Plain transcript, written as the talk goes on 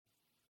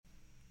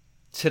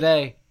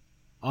Today,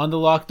 on the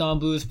Locked On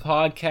Blues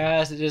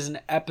podcast, it is an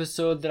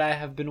episode that I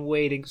have been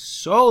waiting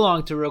so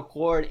long to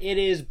record. It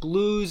is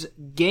Blues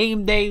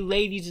game day,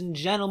 ladies and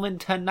gentlemen.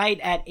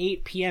 Tonight at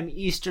 8 p.m.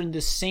 Eastern,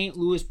 the St.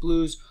 Louis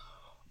Blues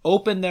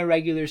open their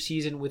regular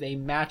season with a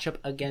matchup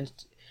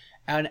against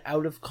an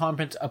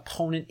out-of-conference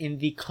opponent in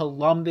the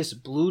Columbus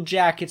Blue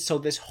Jackets. So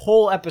this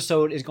whole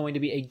episode is going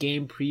to be a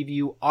game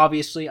preview.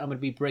 Obviously, I'm going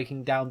to be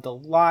breaking down the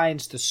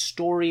lines, the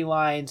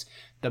storylines,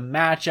 the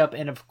matchup,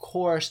 and of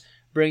course,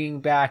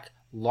 bringing back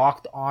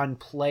Locked On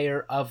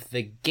Player of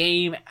the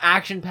Game.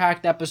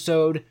 Action-packed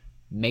episode.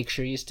 Make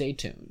sure you stay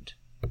tuned.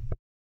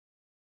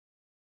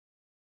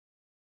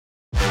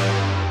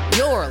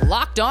 You're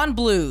Locked On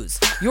Blues,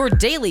 your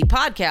daily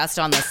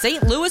podcast on the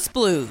St. Louis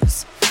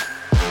Blues.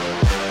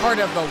 Part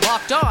of the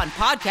Locked On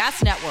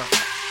Podcast Network.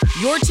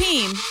 Your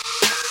team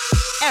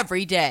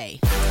every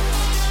day.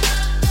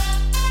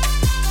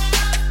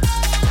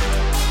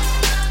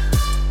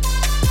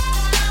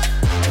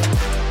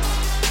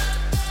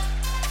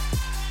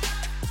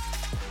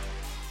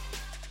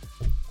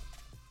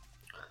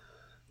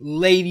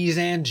 Ladies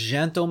and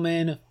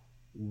gentlemen,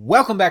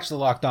 welcome back to the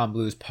Locked On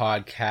Blues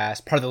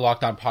podcast, part of the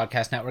Locked On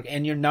Podcast Network,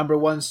 and your number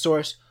one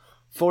source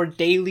for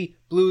daily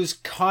Blues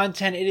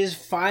content. It is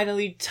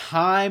finally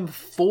time,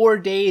 4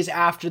 days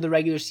after the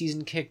regular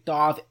season kicked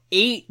off,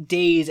 8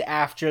 days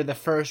after the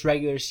first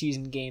regular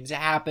season games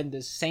happened.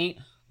 The St.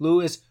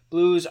 Louis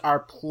Blues are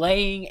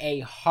playing a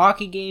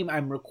hockey game.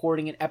 I'm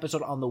recording an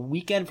episode on the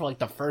weekend for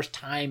the first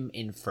time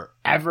in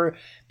forever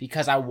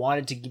because I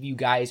wanted to give you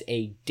guys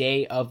a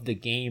day of the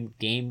game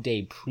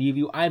day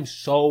preview. I'm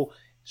so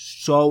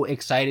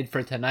excited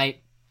for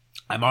tonight.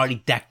 I'm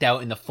already decked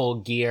out in the full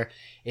gear.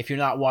 If you're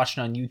not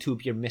watching on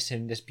YouTube, you're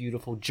missing this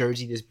beautiful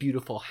jersey, this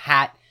beautiful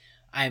hat.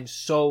 I am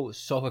so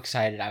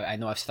excited. I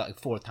know I've said that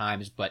 4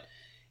 times, but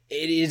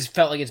it is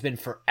felt like it's been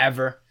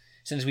forever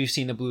since we've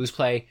seen the Blues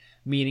play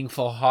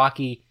meaningful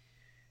hockey.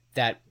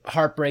 That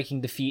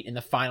heartbreaking defeat in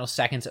the final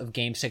seconds of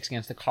Game 6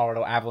 against the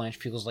Colorado Avalanche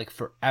feels like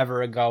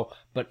forever ago,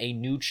 but a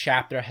new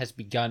chapter has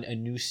begun. A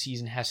new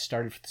season has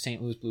started for the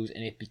St. Louis Blues,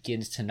 and it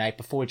begins tonight.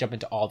 Before we jump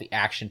into all the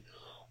action,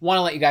 want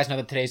to let you guys know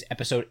that today's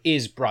episode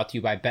is brought to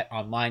you by Bet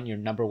Online, your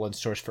number one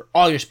source for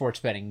all your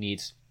sports betting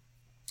needs.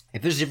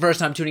 If this is your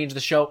first time tuning into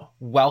the show,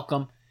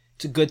 welcome.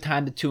 It's a good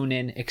time to tune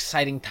in.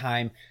 Exciting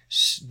time.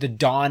 The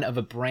dawn of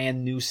a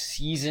brand new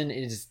season.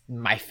 It is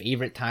my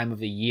favorite time of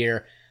the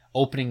year.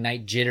 Opening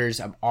night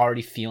jitters. I'm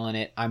already feeling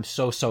it. I'm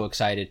so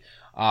excited.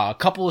 A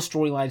couple of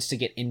storylines to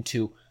get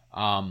into.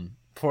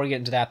 Before we get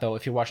into that, though,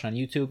 if you're watching on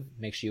YouTube,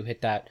 make sure you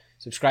hit that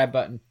subscribe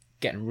button.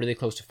 Getting really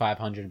close to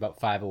 500, about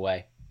 5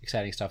 away.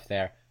 Exciting stuff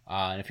there.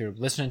 And if you're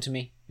listening to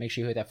me, make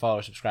sure you hit that follow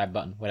or subscribe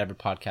button, whatever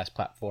podcast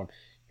platform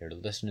you're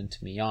listening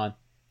to me on.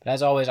 But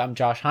as always, I'm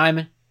Josh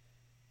Hyman,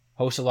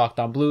 host of Locked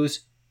On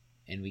Blues,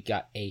 and we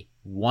got a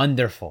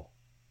wonderful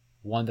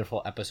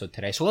episode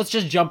today. So let's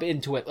just jump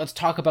into it. Let's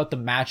talk about the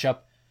matchup,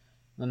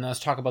 and then let's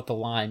talk about the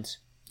lines,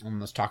 and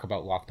let's talk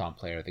about Locked On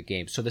Player of the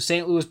Game. So the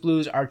St. Louis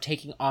Blues are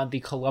taking on the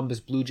Columbus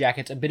Blue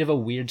Jackets. A bit of a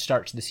weird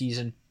start to the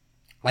season,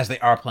 as they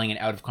are playing an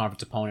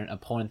out-of-conference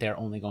opponent they're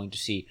only going to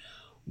see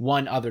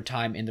one other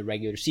time in the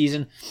regular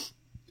season.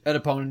 An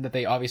opponent that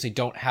they obviously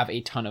don't have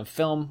a ton of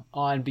film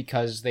on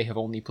because they have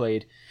only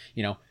played,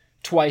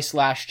 twice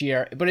last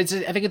year. But I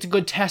think it's a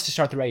good test to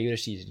start the regular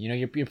season.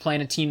 You're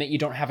playing a team that you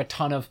don't have a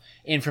ton of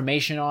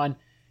information on.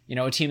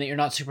 A team that you're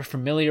not super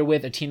familiar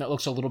with, a team that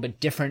looks a little bit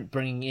different,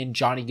 bringing in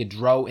Johnny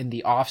Gaudreau in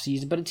the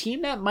offseason, but a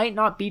team that might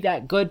not be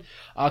that good.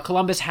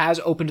 Columbus has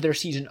opened their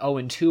season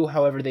 0-2.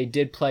 However, they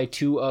did play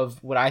 2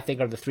 of what I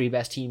think are the 3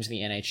 best teams in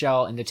the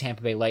NHL, in the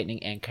Tampa Bay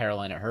Lightning and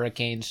Carolina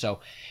Hurricanes. So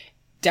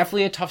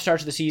definitely a tough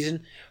start to the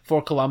season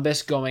for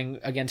Columbus, going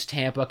against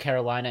Tampa,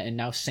 Carolina, and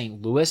now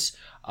St. Louis.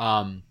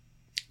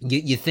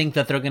 You think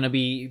that they're going to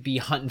be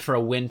hunting for a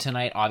win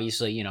tonight.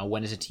 Obviously,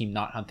 when is a team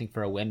not hunting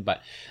for a win?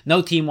 But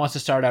no team wants to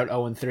start out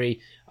 0-3.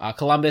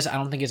 Columbus, I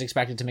don't think is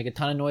expected to make a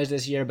ton of noise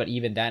this year, but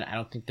even then, I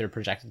don't think they're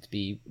projected to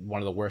be one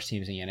of the worst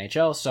teams in the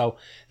NHL. So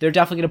they're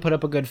definitely going to put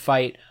up a good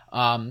fight.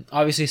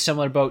 Obviously,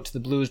 similar boat to the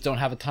Blues, don't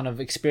have a ton of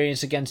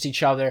experience against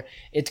each other.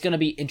 It's going to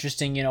be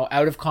interesting.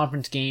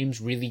 Out-of-conference games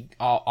really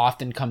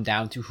often come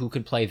down to who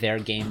could play their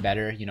game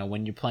better.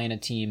 When you're playing a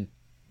team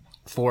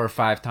 4 or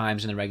 5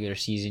 times in the regular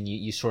season,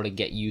 you sort of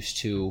get used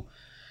to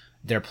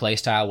their play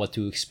style, what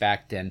to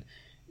expect, and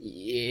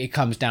it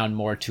comes down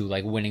more to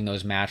winning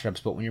those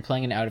matchups. But when you're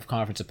playing an out of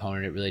conference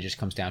opponent, it really just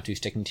comes down to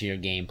sticking to your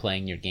game,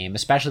 playing your game,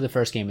 especially the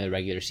first game of the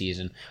regular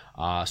season.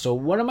 So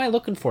what am I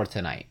looking for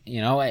tonight?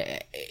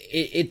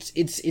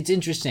 It's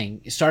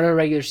interesting. Start of a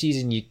regular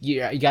season,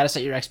 you got to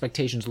set your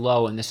expectations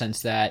low in the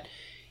sense that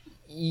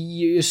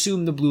you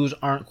assume the Blues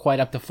aren't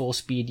quite up to full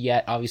speed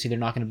yet. Obviously, they're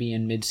not going to be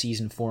in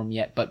mid-season form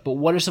yet. But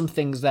what are some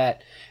things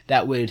that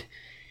would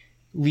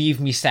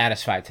leave me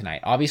satisfied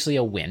tonight? Obviously,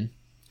 a win,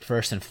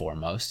 first and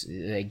foremost.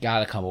 They got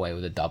to come away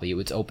with a W.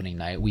 It's opening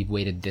night. We've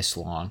waited this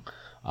long.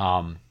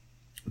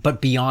 But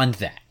beyond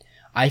that,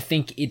 I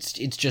think it's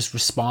just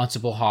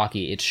responsible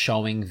hockey. It's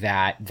showing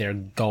that they're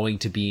going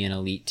to be an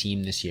elite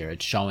team this year.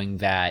 It's showing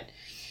that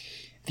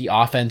the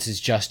offense is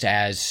just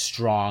as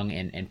strong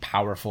and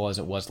powerful as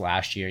it was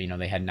last year. You know,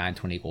 they had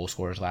 920 goal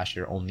scorers last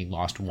year, only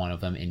lost one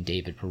of them in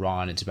David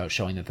Perron. It's about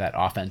showing that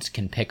offense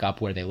can pick up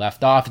where they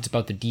left off. It's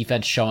about the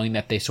defense showing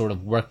that they sort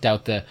of worked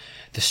out the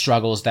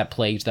struggles that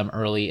plagued them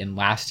early in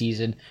last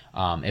season.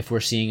 If we're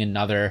seeing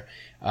another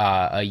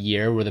a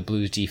year where the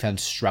Blues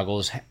defense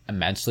struggles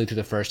immensely through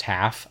the first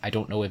half, I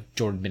don't know if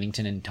Jordan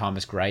Binnington and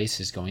Thomas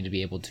Greiss is going to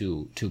be able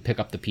to pick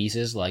up the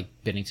pieces like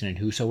Binnington and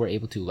Husso were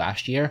able to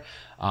last year.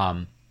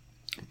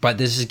 But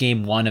this is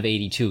game 1 of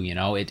 82, you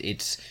know,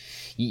 it's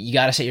you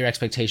got to set your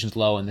expectations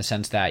low in the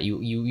sense that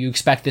you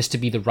expect this to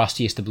be the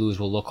rustiest the Blues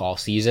will look all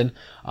season.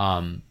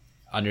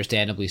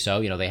 Understandably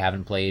so, you know, they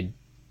haven't played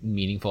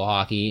meaningful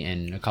hockey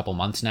in a couple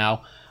months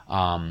now.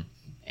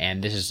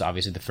 And this is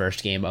obviously the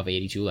first game of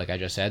 82, like I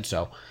just said.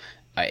 So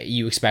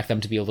you expect them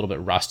to be a little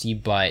bit rusty,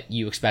 but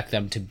you expect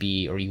them to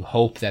be, or you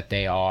hope that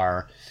they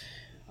are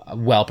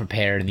well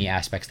prepared in the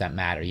aspects that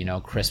matter. You know,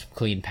 crisp,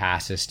 clean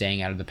passes,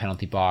 staying out of the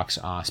penalty box.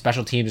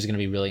 Special teams is going to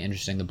be really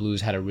interesting. The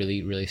Blues had a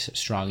really, really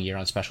strong year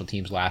on special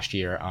teams last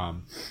year,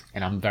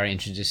 and I'm very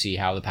interested to see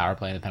how the power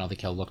play and the penalty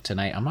kill look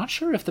tonight. I'm not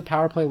sure if the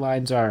power play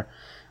lines are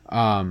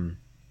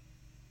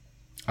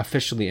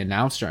officially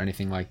announced or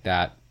anything like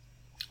that.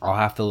 I'll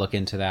have to look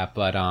into that,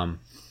 but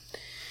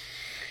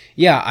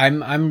yeah,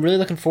 I'm really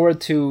looking forward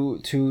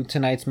to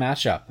tonight's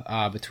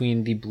matchup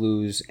between the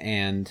Blues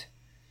and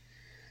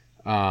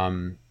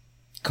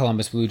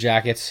Columbus Blue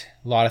Jackets.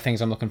 A lot of things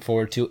I'm looking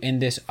forward to. In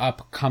this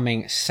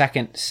upcoming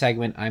second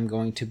segment, I'm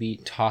going to be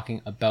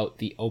talking about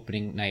the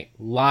opening night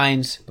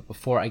lines. But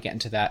before I get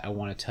into that, I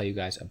want to tell you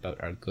guys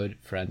about our good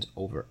friends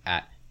over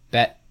at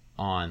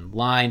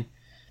BetOnline.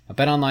 Now,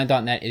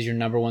 BetOnline.net is your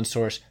number one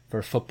source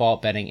for football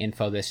betting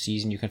info this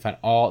season. You can find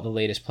all the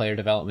latest player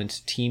developments,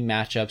 team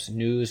matchups,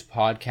 news,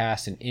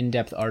 podcasts, and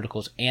in-depth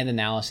articles and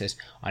analysis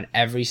on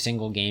every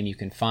single game you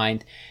can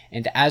find.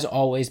 And as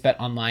always,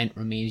 BetOnline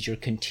remains your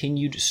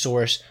continued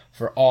source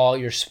for all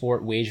your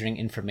sport wagering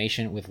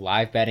information with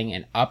live betting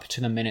and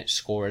up-to-the-minute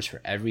scores for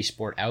every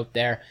sport out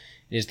there.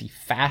 It is the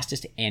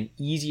fastest and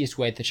easiest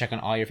way to check on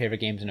all your favorite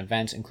games and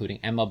events, including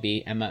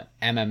MLB,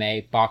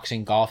 MMA,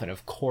 boxing, golf, and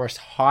of course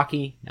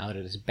hockey, now that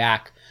it is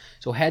back.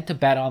 So head to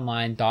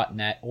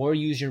betonline.net or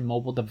use your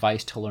mobile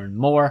device to learn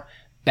more.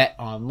 Bet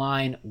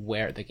Online,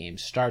 where the game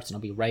starts. And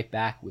I'll be right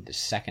back with the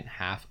second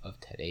half of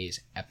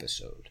today's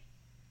episode.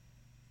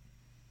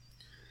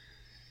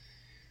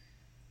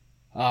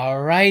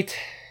 All right.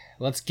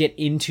 Let's get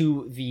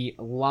into the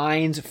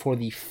lines for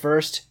the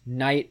first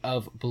night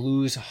of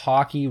Blues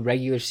hockey,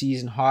 regular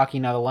season hockey.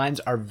 Now, the lines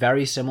are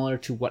very similar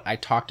to what I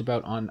talked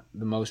about on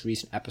the most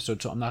recent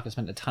episode, so I'm not going to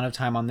spend a ton of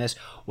time on this.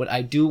 What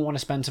I do want to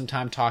spend some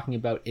time talking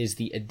about is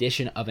the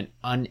addition of an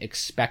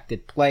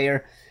unexpected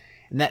player,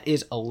 and that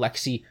is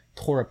Alexei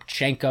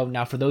Toropchenko.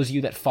 Now, for those of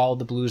you that followed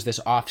the Blues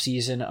this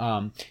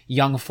offseason,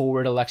 young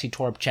forward Alexei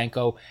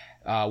Toropchenko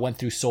went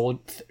through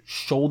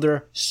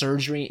shoulder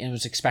surgery and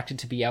was expected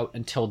to be out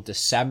until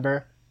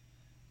December.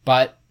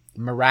 But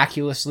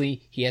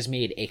miraculously, he has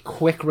made a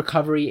quick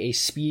recovery, a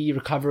speedy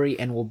recovery,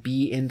 and will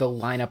be in the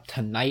lineup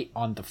tonight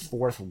on the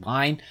fourth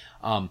line.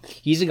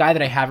 He's a guy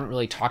that I haven't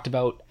really talked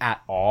about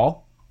at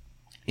all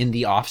in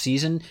the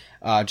offseason,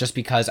 just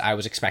because I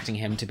was expecting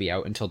him to be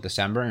out until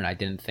December, and I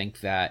didn't think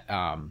that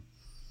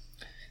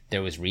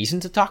there was reason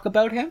to talk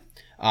about him.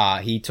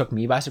 He took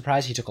me by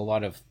surprise. He took a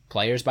lot of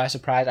players by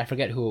surprise. I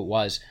forget who it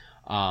was.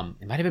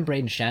 It might have been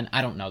Braden Shen.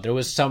 I don't know. There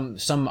was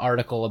some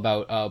article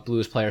about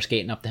Blues player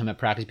skating up to him at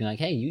practice being like,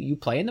 hey, you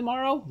playing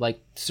tomorrow?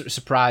 Like,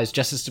 surprised,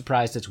 just as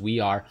surprised as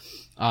we are.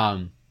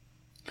 And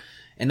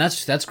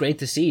that's great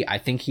to see. I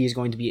think he's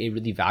going to be a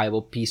really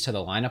valuable piece to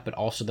the lineup, but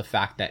also the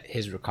fact that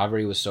his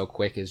recovery was so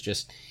quick is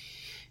just,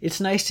 it's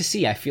nice to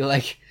see. I feel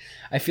like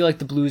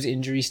the Blues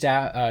injury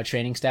staff,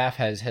 training staff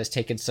has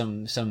taken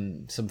some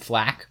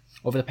flack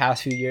over the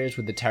past few years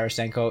with the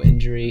Tarasenko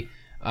injury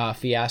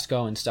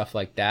fiasco and stuff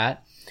like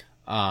that.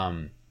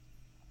 You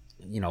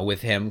know,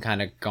 with him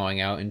kind of going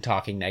out and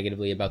talking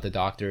negatively about the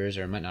doctors,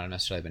 or it might not have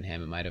necessarily been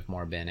him. It might have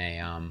more been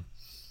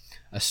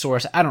a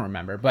source. I don't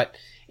remember, but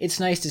it's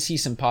nice to see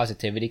some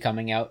positivity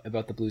coming out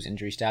about the Blues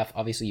injury staff.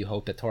 Obviously, you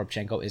hope that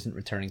Toropchenko isn't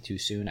returning too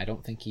soon. I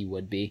don't think he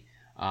would be.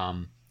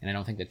 And I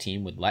don't think the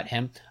team would let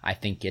him. I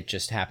think it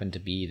just happened to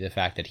be the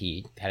fact that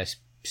he had a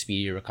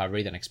speedier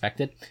recovery than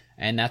expected,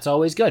 and that's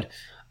always good.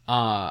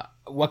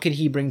 What could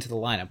he bring to the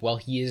lineup? Well,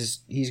 he's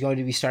going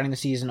to be starting the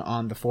season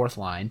on the fourth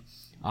line,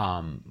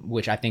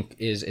 which I think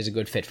is a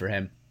good fit for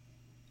him.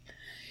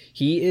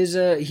 He's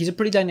a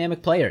pretty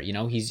dynamic player. You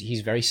know,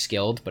 he's very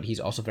skilled, but he's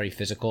also very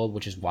physical,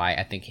 which is why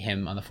I think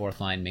him on the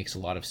fourth line makes a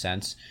lot of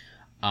sense.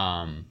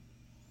 And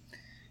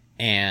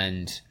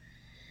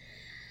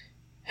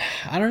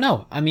I don't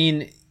know. I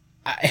mean,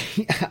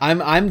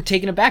 I'm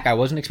taken aback. I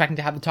wasn't expecting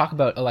to have to talk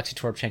about Alexei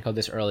Toropchenko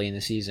this early in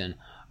the season.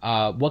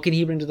 What can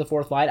he bring to the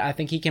fourth line? I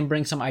think he can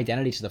bring some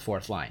identity to the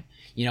fourth line.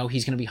 You know,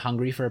 he's going to be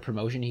hungry for a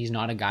promotion. He's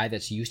not a guy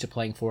that's used to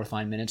playing fourth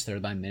line minutes,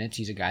 third line minutes.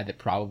 He's a guy that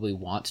probably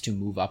wants to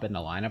move up in the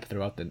lineup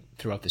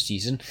throughout the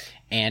season,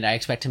 and I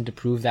expect him to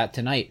prove that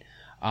tonight.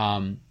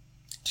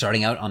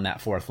 starting out on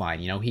that fourth line.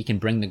 He can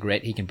bring the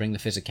grit, he can bring the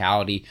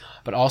physicality,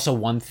 but also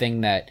one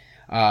thing that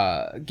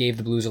gave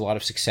the Blues a lot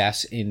of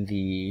success in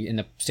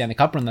the Stanley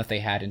Cup run that they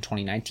had in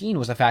 2019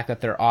 was the fact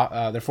that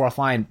their fourth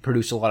line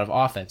produced a lot of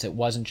offense. It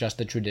wasn't just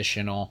the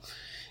traditional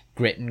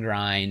grit and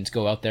grind,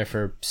 go out there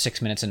for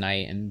 6 minutes a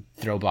night and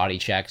throw body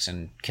checks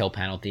and kill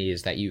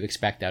penalties that you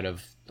expect out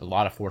of a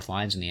lot of fourth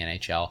lines in the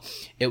NHL.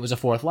 It was a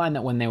fourth line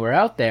that when they were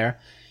out there,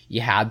 you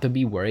had to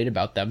be worried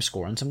about them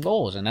scoring some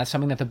goals. And that's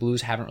something that the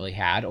Blues haven't really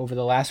had over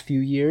the last few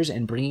years.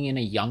 And bringing in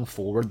a young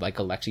forward like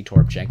Alexei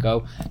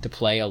Toropchenko to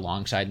play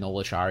alongside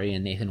Noel Acciari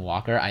and Nathan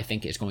Walker, I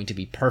think is going to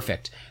be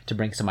perfect to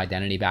bring some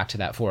identity back to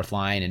that fourth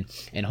line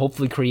and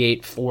hopefully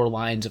create 4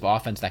 lines of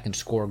offense that can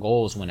score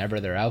goals whenever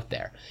they're out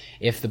there.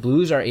 If the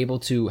Blues are able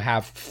to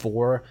have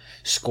 4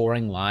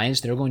 scoring lines,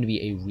 they're going to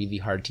be a really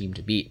hard team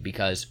to beat,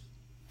 because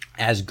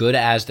as good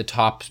as the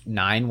top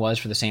 9 was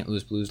for the St.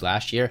 Louis Blues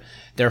last year,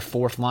 their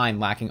fourth line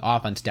lacking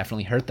offense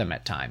definitely hurt them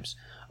at times.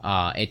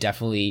 It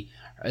definitely,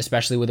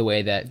 especially with the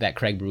way that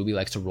Craig Berube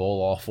likes to roll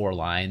all 4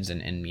 lines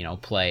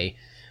and play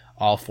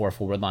all 4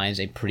 forward lines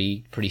a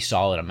pretty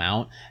solid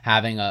amount.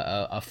 Having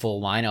a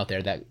full line out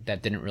there that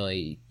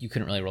you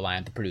couldn't really rely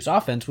on to produce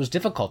offense was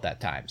difficult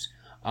at times.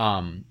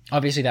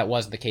 Obviously that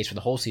wasn't the case for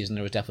the whole season.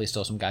 There was definitely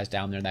still some guys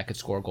down there that could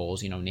score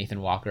goals.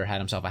 Nathan Walker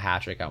had himself a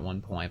hat trick at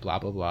one point, blah,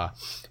 blah, blah.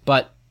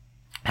 But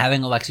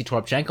having Alexei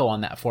Toropchenko on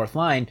that fourth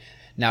line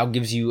now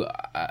gives you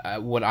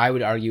what I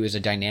would argue is a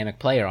dynamic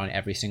player on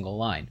every single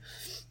line.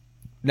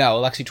 Now,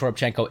 Alexei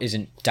Toropchenko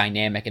isn't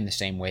dynamic in the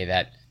same way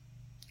that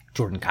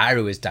Jordan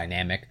Kyrou is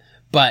dynamic,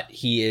 but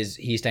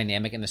he's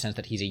dynamic in the sense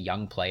that he's a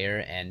young player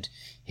and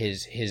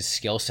his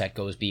skill set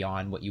goes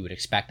beyond what you would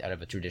expect out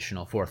of a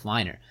traditional fourth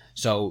liner.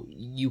 So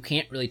you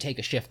can't really take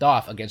a shift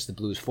off against the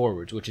Blues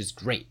forwards, which is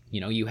great.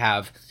 You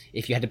have,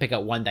 if you had to pick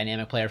out one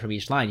dynamic player from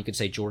each line, you could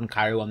say Jordan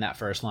Kyrou on that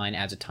first line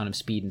adds a ton of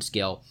speed and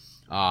skill.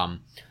 The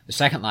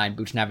second line,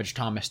 Buchnevich,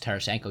 Thomas,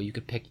 Tarasenko, you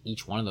could pick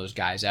each one of those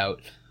guys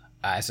out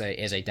as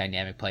a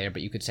dynamic player,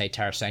 but you could say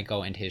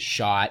Tarasenko and his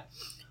shot,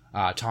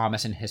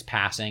 Thomas and his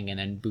passing, and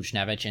then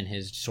Buchnevich and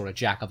his sort of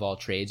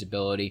jack-of-all-trades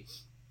ability.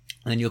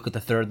 And then you look at the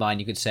third line,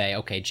 you could say,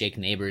 okay, Jake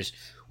Neighbors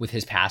with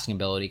his passing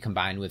ability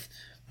combined with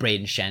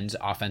Braden Schen's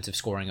offensive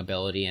scoring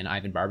ability and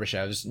Ivan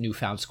Barbashev's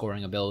newfound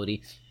scoring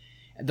ability.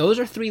 Those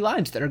are 3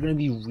 lines that are going to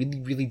be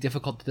really, really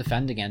difficult to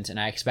defend against, and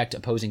I expect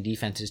opposing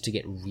defenses to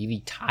get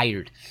really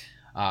tired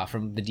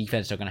from the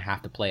defense they're going to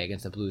have to play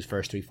against the Blues'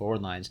 first 3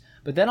 forward lines.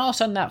 But then all of a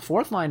sudden that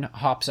fourth line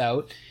hops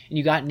out, and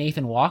you got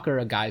Nathan Walker,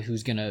 a guy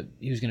who's gonna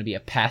be a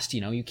pest.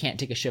 You can't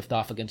take a shift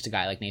off against a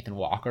guy like Nathan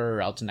Walker,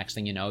 or else the next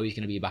thing you know, he's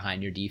going to be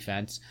behind your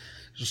defense,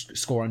 just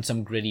scoring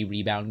some gritty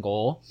rebound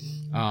goal.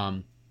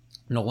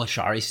 Noel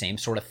Acciari, same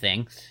sort of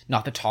thing.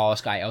 Not the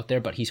tallest guy out there,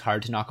 but he's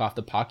hard to knock off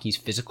the puck. He's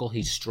physical,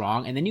 he's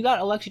strong. And then you got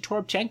Alexei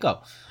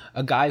Toropchenko,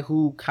 a guy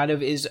who kind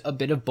of is a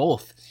bit of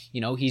both.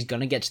 He's going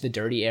to get to the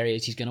dirty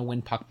areas, he's going to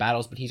win puck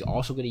battles, but he's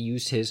also going to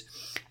use his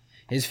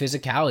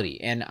physicality.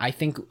 And I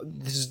think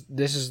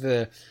this is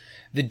the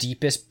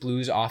deepest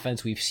Blues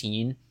offense we've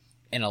seen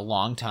in a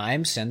long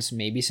time, since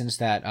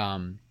that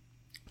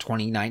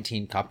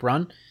 2019 Cup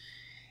run.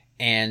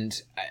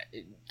 And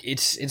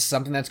it's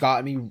something that's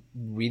got me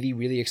really,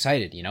 really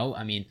excited.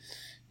 I mean,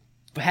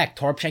 heck,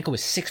 Toropchenko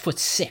is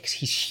 6'6".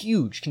 He's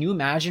huge. Can you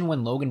imagine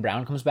when Logan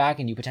Brown comes back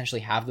and you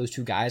potentially have those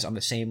 2 guys on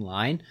the same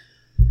line?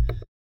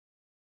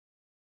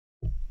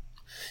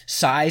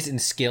 Size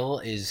and skill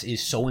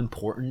is so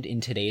important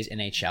in today's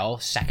NHL,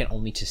 second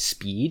only to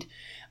speed.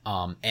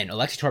 And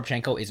Alexei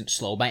Toropchenko isn't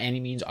slow by any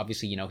means.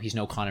 Obviously, he's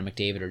no Connor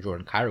McDavid or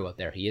Jordan Kyrou out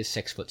there. He is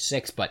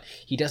 6'6", but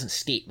he doesn't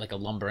skate like a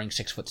lumbering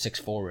 6'6"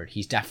 forward.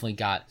 He's definitely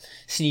got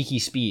sneaky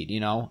speed,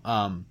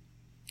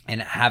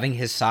 and having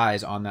his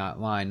size on that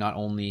line, not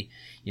only,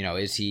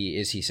 is he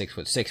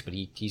 6'6", but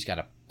he's got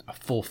a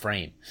full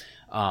frame.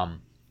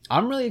 I'm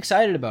really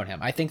excited about him.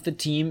 I think the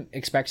team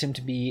expects him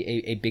to be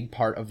a big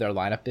part of their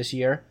lineup this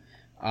year.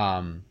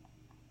 Oh,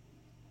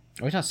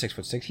 he's not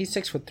 6'6". He's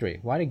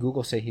 6'3". Why did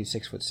Google say he's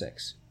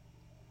 6'6"?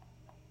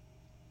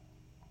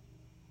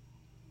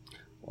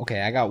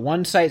 Okay, I got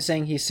one site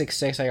saying he's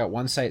 6'6". I got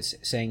one site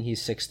saying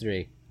he's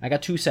 6'3". I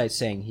got 2 sites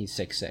saying he's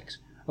 6'6".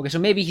 Okay, so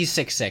maybe he's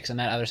 6'6", and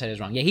that other site is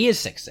wrong. Yeah, he is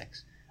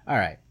 6'6". All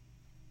right.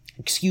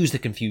 Excuse the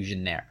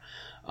confusion there.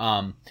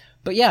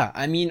 But yeah,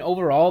 I mean,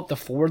 overall, the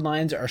forward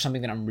lines are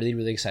something that I'm really,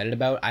 really excited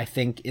about. I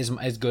think is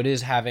as good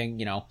as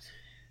having,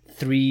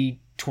 3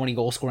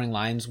 20-goal scoring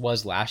lines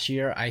was last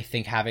year. I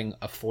think having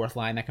a fourth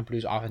line that can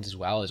produce offense as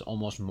well is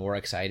almost more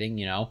exciting,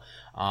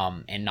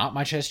 and not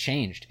much has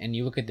changed. And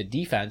you look at the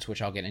defense,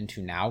 which I'll get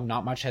into now,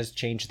 not much has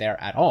changed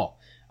there at all.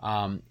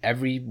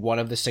 Every one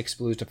of the 6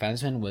 Blues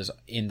defensemen was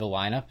in the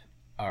lineup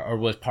or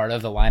was part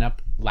of the lineup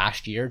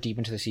last year, deep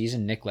into the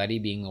season, Nick Leddy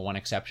being the one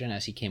exception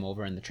as he came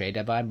over in the trade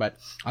deadline. But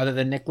other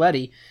than Nick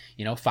Leddy,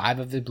 5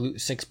 of the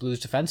 6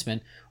 Blues defensemen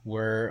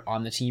were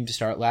on the team to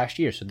start last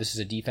year. So this is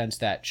a defense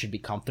that should be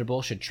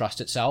comfortable, should trust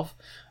itself,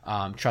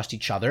 trust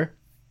each other,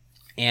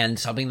 and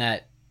something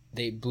that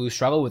the Blues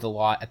struggled with a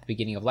lot at the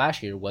beginning of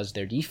last year was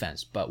their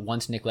defense. But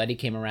once Nick Leddy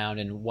came around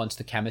and once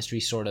the chemistry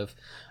sort of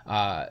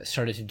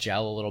started to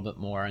gel a little bit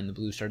more and the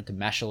Blues started to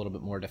mesh a little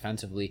bit more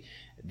defensively,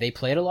 they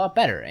played a lot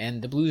better.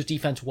 And the Blues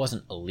defense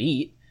wasn't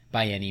elite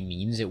by any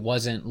means. It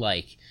wasn't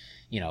like,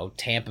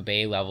 Tampa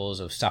Bay levels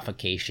of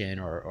suffocation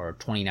or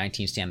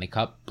 2019 Stanley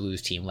Cup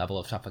Blues team level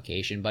of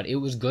suffocation, but it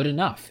was good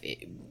enough.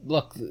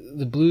 Look,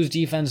 the Blues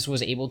defense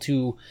was able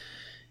to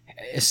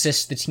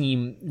assist the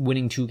team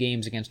winning 2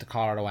 games against the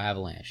Colorado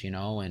Avalanche,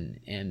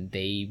 and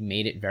they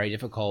made it very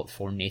difficult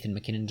for Nathan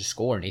MacKinnon to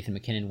score. Nathan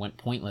MacKinnon went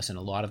pointless in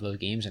a lot of those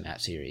games in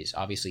that series.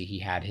 Obviously, he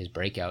had his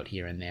breakout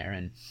here and there,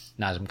 and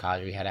Nazem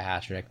Kadri had a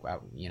hat-trick,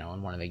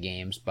 in one of the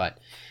games, but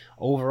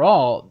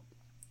overall,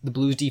 the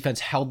Blues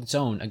defense held its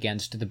own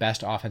against the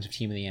best offensive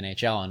team in the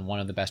NHL and one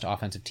of the best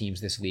offensive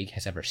teams this league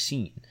has ever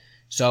seen.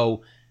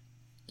 So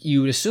you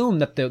would assume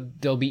that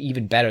they'll be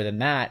even better than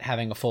that,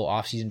 having a full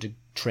offseason to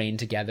train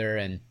together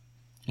and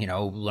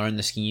learn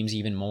the schemes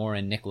even more,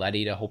 and Nick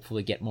Leddy to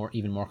hopefully get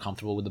even more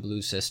comfortable with the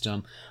Blues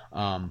system,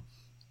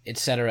 et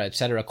cetera, et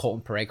cetera.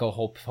 Colton Parayko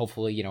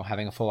hopefully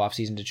having a full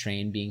offseason to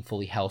train, being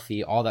fully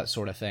healthy, all that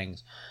sort of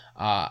things.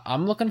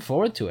 I'm looking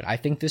forward to it. I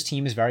think this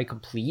team is very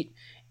complete,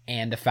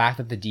 and the fact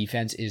that the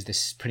defense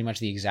is pretty much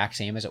the exact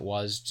same as it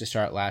was to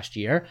start last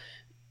year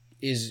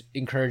is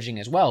encouraging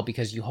as well,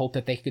 because you hope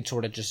that they could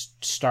sort of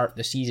just start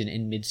the season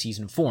in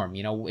mid-season form.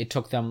 It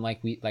took them,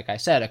 like I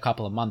said, a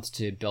couple of months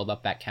to build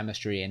up that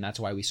chemistry, and that's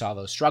why we saw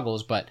those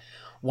struggles. But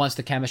once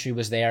the chemistry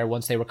was there,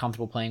 once they were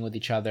comfortable playing with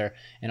each other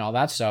and all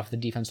that stuff, the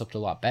defense looked a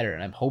lot better.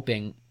 And I'm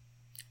hoping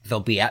they'll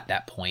be at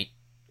that point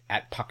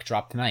at puck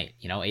drop tonight,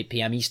 8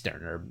 p.m.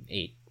 Eastern or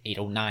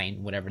 8:09,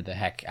 whatever the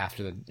heck,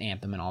 after the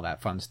anthem and all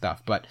that fun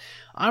stuff. But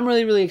I'm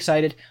really, really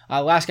excited.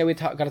 Last guy we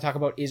got to talk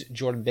about is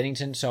Jordan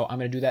Binnington, so I'm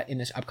going to do that in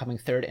this upcoming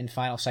third and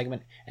final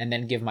segment, and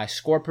then give my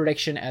score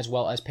prediction as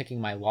well as picking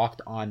my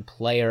locked on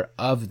player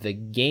of the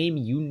game.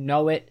 You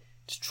know it.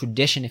 It's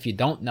tradition. If you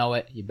don't know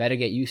it, you better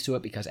get used to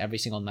it, because every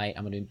single night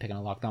I'm going to be picking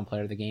a locked on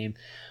player of the game.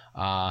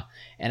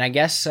 And I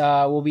guess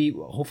hopefully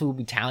we'll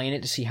be tallying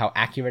it to see how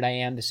accurate I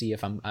am, to see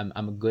if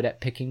I'm good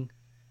at picking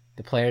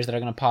the players that are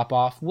going to pop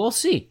off. We'll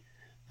see.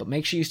 But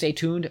make sure you stay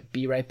tuned.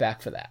 Be right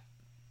back for that.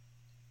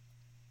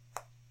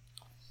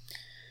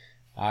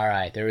 All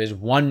right, there is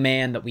one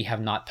man that we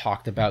have not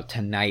talked about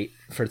tonight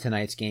for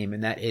tonight's game,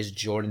 and that is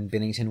Jordan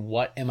Binnington.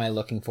 What am I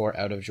looking for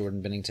out of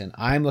Jordan Binnington?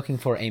 I'm looking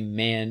for a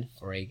man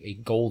or a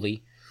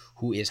goalie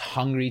who is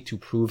hungry to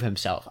prove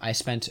himself.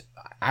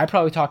 I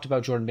probably talked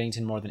about Jordan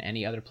Binnington more than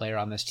any other player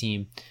on this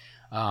team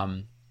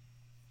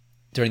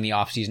during the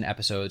offseason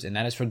episodes, and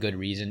that is for good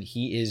reason.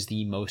 He is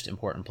the most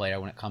important player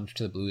when it comes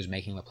to the Blues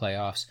making the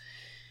playoffs.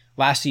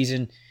 Last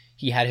season,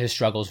 he had his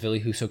struggles. Ville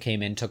Husso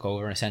came in, took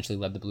over, and essentially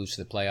led the Blues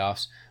to the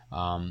playoffs.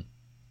 Jordan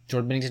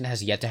Binnington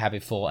has yet to have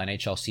a full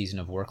NHL season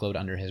of workload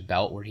under his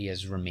belt where he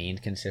has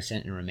remained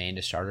consistent and remained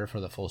a starter for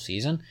the full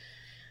season.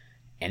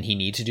 And he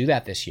needs to do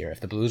that this year. If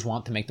the Blues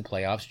want to make the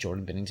playoffs,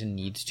 Jordan Binnington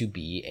needs to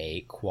be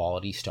a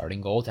quality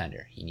starting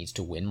goaltender. He needs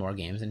to win more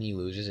games than he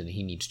loses, and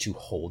he needs to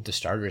hold the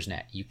starter's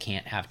net. You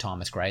can't have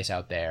Thomas Greiss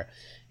out there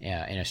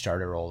in a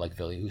starter role like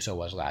Ville Husso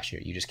was last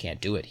year. You just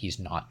can't do it. He's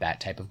not that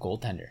type of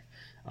goaltender.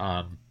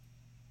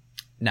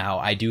 Now,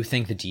 I do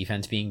think the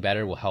defense being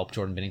better will help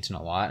Jordan Binnington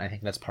a lot, and I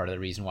think that's part of the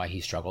reason why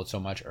he struggled so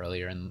much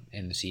earlier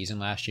in the season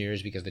last year,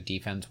 is because the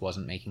defense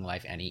wasn't making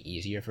life any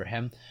easier for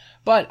him.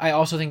 But I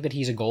also think that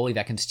he's a goalie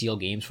that can steal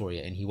games for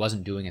you, and he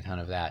wasn't doing a ton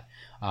of that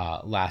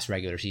last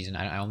regular season.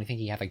 I only think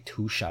he had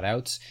 2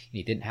 shutouts, and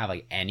he didn't have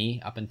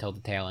any up until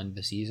the tail end of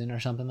the season or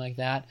something like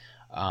that.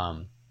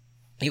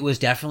 It was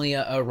definitely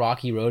a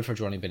rocky road for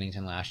Jordan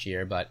Binnington last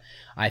year, but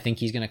I think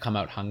he's going to come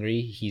out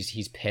hungry.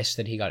 He's pissed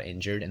that he got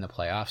injured in the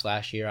playoffs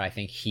last year. I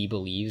think he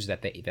believes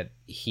that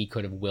he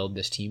could have willed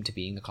this team to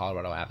being the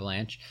Colorado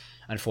Avalanche.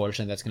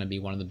 Unfortunately, that's going to be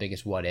one of the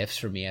biggest what-ifs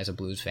for me as a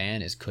Blues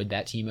fan, is could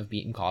that team have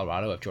beaten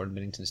Colorado if Jordan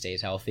Binnington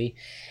stays healthy?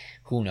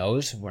 Who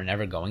knows? We're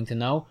never going to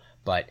know.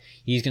 But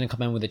he's going to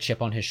come in with a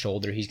chip on his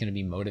shoulder. He's going to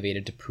be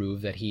motivated to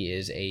prove that he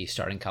is a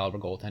starting caliber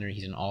goaltender.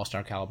 He's an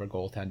all-star caliber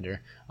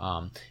goaltender.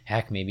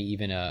 Heck, maybe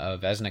even a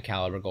Vezina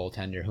caliber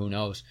goaltender. Who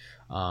knows?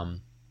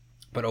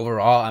 But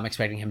overall, I'm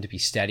expecting him to be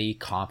steady,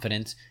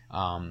 confident,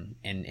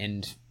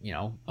 and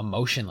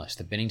emotionless.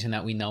 The Binnington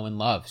that we know and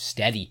love,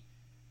 steady.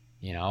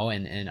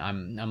 And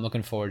I'm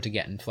looking forward to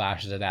getting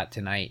flashes of that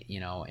tonight,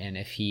 and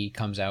if he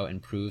comes out and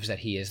proves that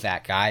he is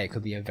that guy, it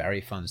could be a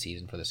very fun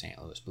season for the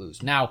St. Louis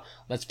Blues. Now,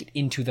 let's get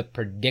into the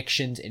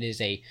predictions. It is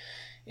a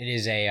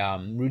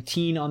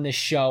routine on this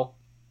show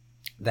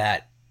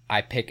that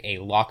I pick a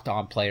locked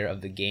on player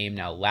of the game.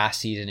 Now,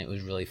 last season it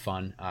was really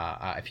fun.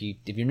 If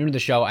you're new to the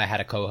show, I had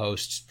a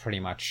co-host pretty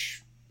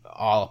much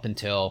all up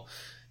until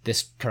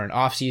this current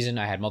offseason.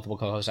 I had multiple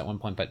co-hosts at one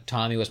point, but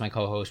Tommy was my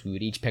co-host. We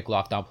would each pick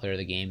locked on player of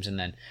the games, and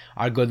then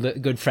our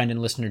good friend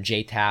and listener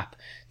Jay Tapp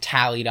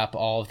tallied up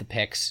all of the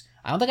picks.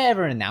 I don't think I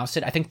ever announced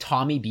it. I think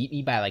Tommy beat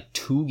me by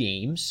 2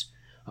 games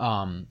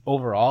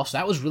overall, so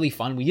that was really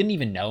fun. We didn't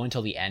even know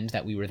until the end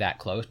that we were that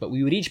close, but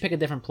we would each pick a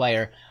different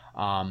player,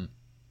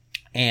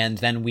 and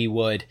then we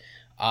would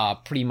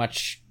pretty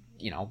much,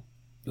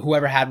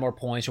 whoever had more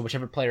points or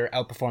whichever player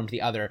outperformed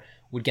the other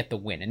would get the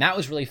win. And that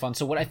was really fun.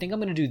 So what I think I'm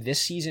going to do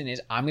this season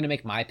is I'm going to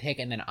make my pick,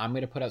 and then I'm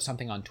going to put out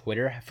something on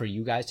Twitter for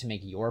you guys to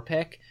make your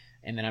pick.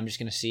 And then I'm just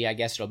going to see, I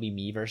guess it'll be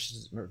me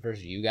versus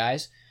you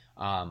guys.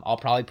 I'll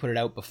probably put it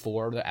out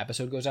before the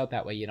episode goes out.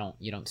 That way you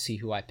don't see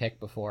who I pick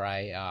before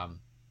I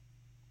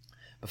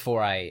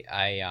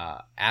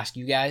ask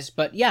you guys.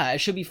 But yeah, it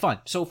should be fun.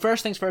 So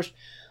first things first,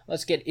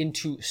 let's get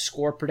into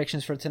score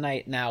predictions for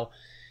tonight. Now,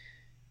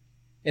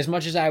 as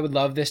much as I would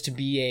love this to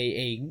be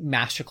a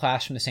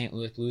masterclass from the St.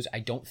 Louis Blues, I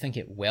don't think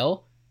it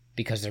will,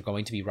 because they're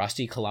going to be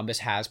rusty. Columbus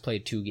has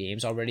played 2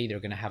 games already.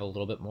 They're going to have a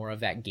little bit more of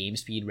that game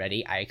speed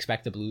ready. I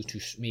expect the Blues to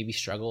maybe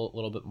struggle a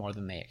little bit more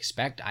than they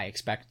expect. I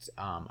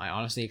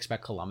honestly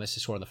expect Columbus to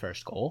score the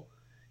first goal,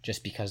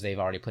 just because they've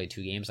already played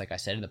 2 games, like I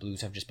said, and the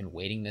Blues have just been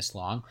waiting this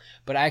long.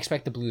 But I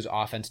expect the Blues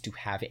offense to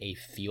have a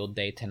field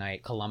day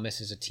tonight.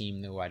 Columbus is a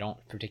team who I don't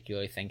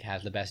particularly think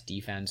has the best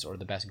defense or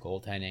the best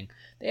goaltending.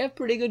 They have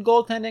pretty good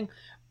goaltending,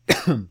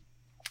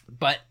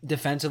 but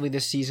defensively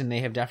this season they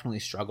have definitely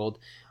struggled.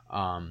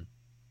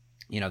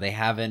 They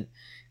haven't.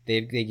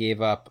 They gave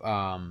up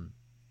 5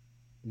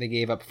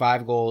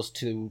 goals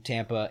to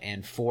Tampa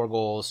and 4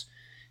 goals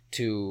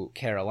to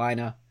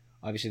Carolina.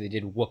 Obviously, they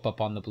did whoop up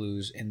on the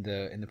Blues in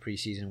the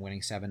preseason,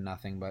 winning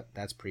 7-0, but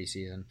that's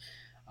preseason.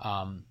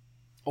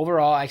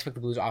 Overall, I expect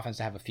the Blues offense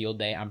to have a field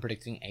day. I'm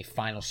predicting a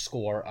final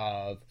score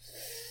of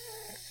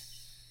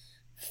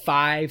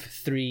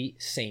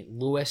 5-3 St.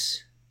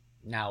 Louis.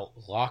 Now,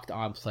 Locked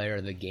On Player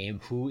of the Game.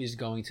 Who is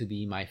going to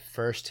be my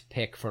first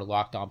pick for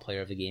Locked On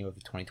Player of the Game of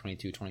the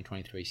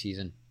 2022-2023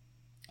 season?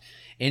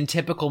 In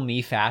typical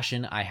me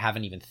fashion, I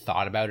haven't even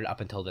thought about it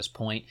up until this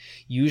point.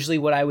 Usually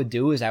what I would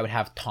do is I would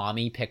have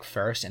Tommy pick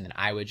first, and then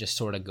I would just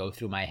sort of go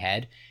through my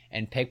head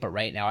and pick. But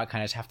right now I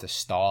kind of just have to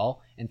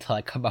stall until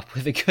I come up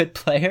with a good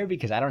player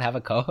because I don't have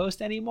a co-host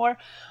anymore.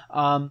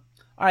 All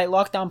right,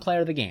 Locked On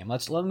Player of the Game.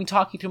 Let me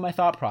talk you through my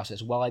thought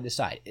process while I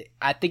decide.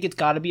 I think it's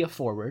got to be a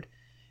forward,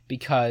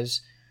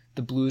 because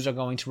the Blues are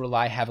going to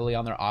rely heavily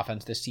on their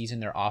offense this season.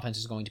 Their offense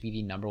is going to be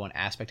the number one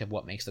aspect of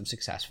what makes them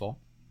successful.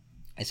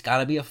 It's got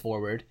to be a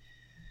forward.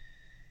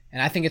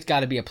 And I think it's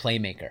got to be a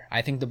playmaker.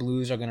 I think the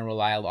Blues are going to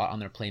rely a lot on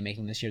their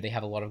playmaking this year. They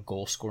have a lot of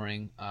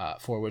goal-scoring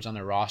forwards on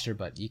their roster,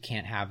 but you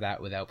can't have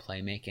that without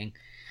playmaking.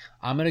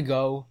 I'm going to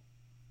go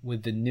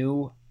with the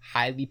new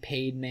highly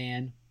paid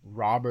man,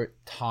 Robert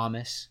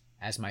Thomas,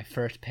 as my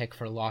first pick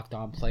for Locked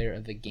On Player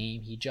of the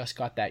Game. He just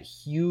got that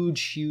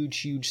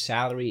huge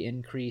salary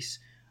increase,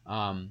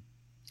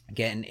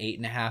 getting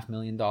 $8.5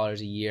 million a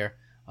year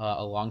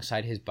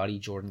alongside his buddy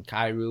Jordan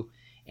Kyrou.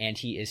 And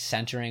he is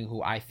centering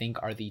who I think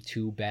are the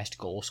 2 best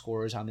goal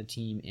scorers on the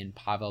team in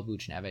Pavel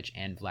Buchnevich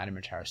and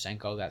Vladimir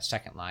Tarasenko. That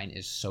second line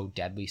is so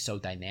deadly, so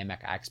dynamic.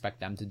 I expect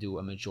them to do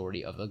a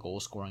majority of the goal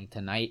scoring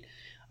tonight.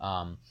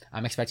 I'm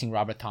expecting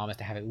Robert Thomas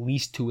to have at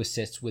least 2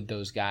 assists with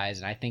those guys,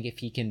 and I think if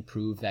he can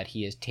prove that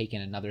he has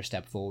taken another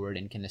step forward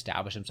and can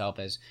establish himself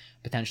as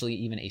potentially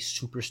even a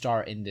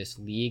superstar in this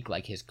league,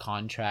 like his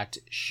contract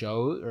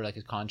shows or like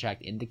his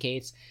contract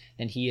indicates,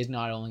 then he is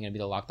not only going to be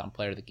the Locked On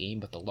Player of the Game,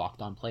 but the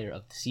Locked On Player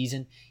of the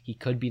season. He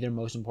could be their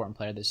most important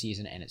player of the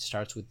season, and it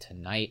starts with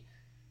tonight.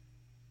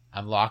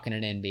 I'm locking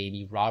it in,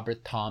 baby.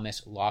 Robert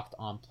Thomas, Locked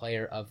On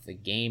Player of the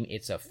Game.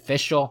 It's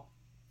official.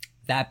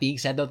 That being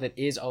said, though, that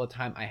is all the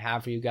time I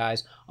have for you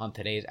guys on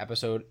today's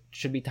episode.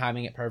 Should be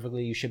timing it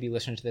perfectly. You should be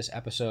listening to this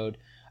episode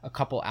a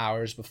couple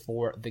hours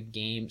before the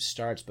game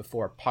starts,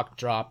 before puck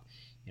drop.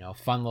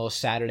 Fun little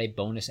Saturday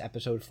bonus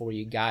episode for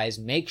you guys.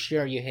 Make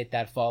sure you hit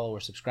that follow or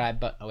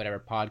subscribe button or whatever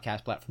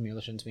podcast platform you're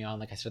listening to me on.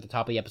 Like I said at the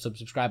top of the episode,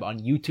 subscribe on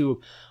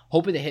YouTube.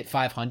 Hoping to hit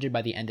 500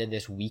 by the end of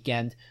this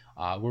weekend.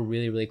 We're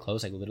really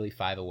close, like literally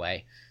 5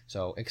 away.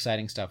 So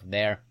exciting stuff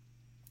there.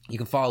 You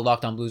can follow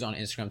Locked On Blues on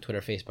Instagram, Twitter,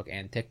 Facebook,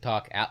 and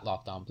TikTok at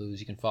Locked On Blues.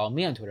 You can follow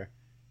me on Twitter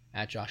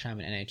at Josh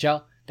Hyman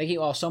NHL. Thank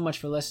you all so much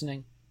for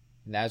listening.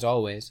 And as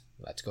always,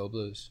 let's go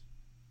Blues.